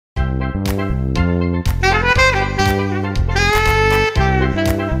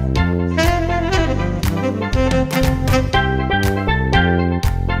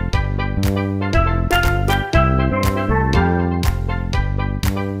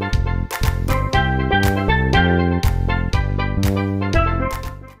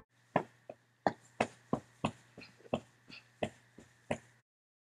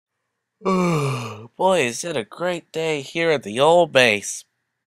boy, is it a great day here at the old base.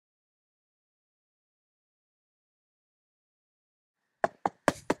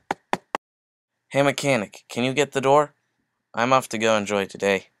 Hey mechanic, can you get the door? I'm off to go enjoy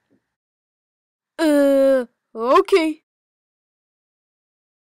today. Okay.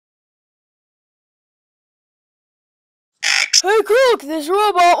 Hey, Cook, this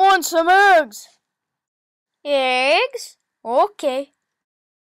robot wants some eggs. Eggs? Okay.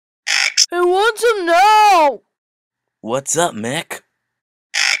 He wants them now. What's up, mech?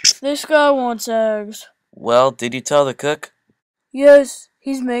 This guy wants eggs. Well, did you tell the cook? Yes,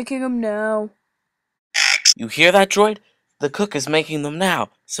 he's making them now. You hear that, droid? The cook is making them now,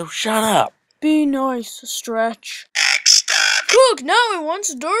 so shut up. Be nice, Stretch. Cook, now he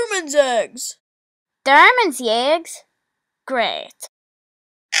wants Derman's eggs. Derman's eggs? Great.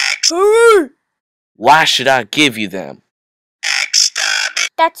 Hurry! Why should I give you them?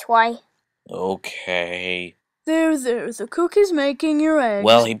 That's why. Okay. There, the cook is making your eggs.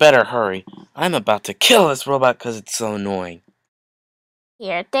 Well, he better hurry. I'm about to kill this robot because it's so annoying.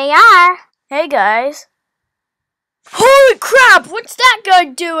 Here they are. Hey, guys. Holy crap! What's that guy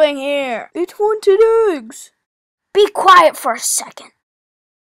doing here? It wanted eggs. Be quiet for a second.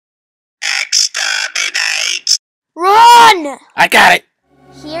 Exterminate! Run! I got it!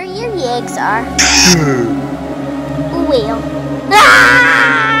 Here your eggs are. Well.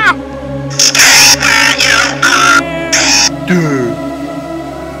 Ah! Stay where you are!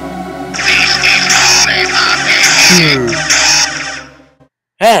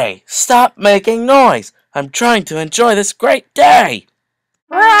 Hey, stop making noise! I'm trying to enjoy this great day!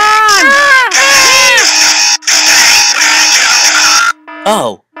 Run!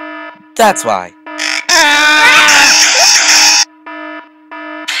 Oh, that's why.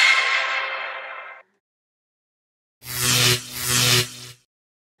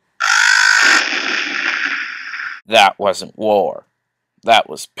 That wasn't war. That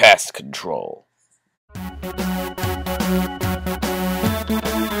was pest control.